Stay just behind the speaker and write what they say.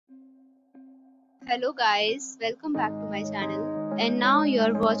Hello guys, welcome back to my channel. And now you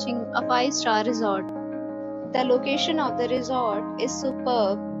are watching a 5-star resort. The location of the resort is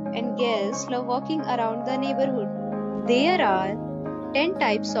superb and guests love walking around the neighborhood. There are 10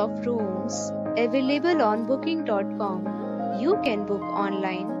 types of rooms available on booking.com. You can book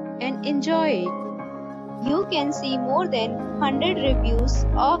online and enjoy it. You can see more than 100 reviews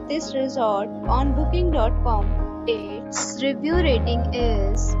of this resort on booking.com. Its review rating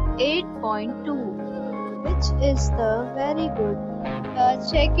is 8.2, which is the very good. The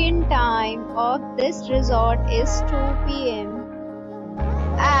check-in time of this resort is 2 p.m.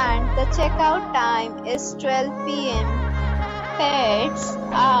 and the checkout time is 12 p.m. Pets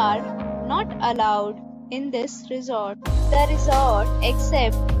are not allowed in this resort. The resort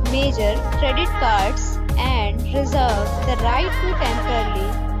accepts major credit cards and reserve the right to temporarily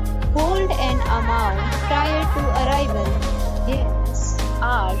hold an amount prior to arrival. Guests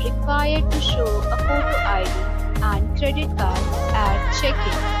are required to show a photo ID and credit card at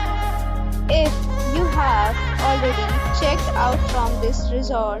check-in. If you have already checked out from this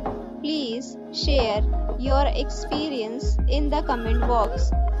resort, please share your experience in the comment box.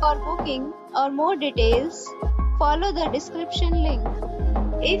 For booking or more details, follow the description link.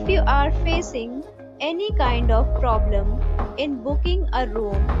 If you are facing any kind of problem in booking a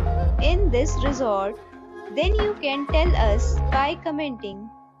room in this resort, then you can tell us by commenting.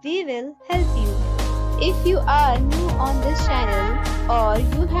 We will help you. If you are new on this channel or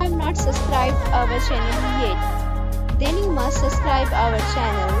you have not subscribed our channel yet, then you must subscribe our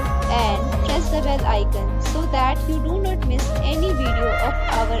channel and press the bell icon so that you do not miss any video of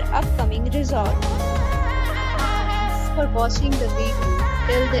our upcoming resort. Thanks for watching the video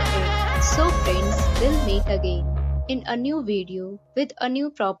till the end. So friends, we'll meet again in a new video with a new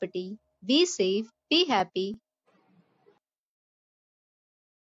property. Be safe, be happy.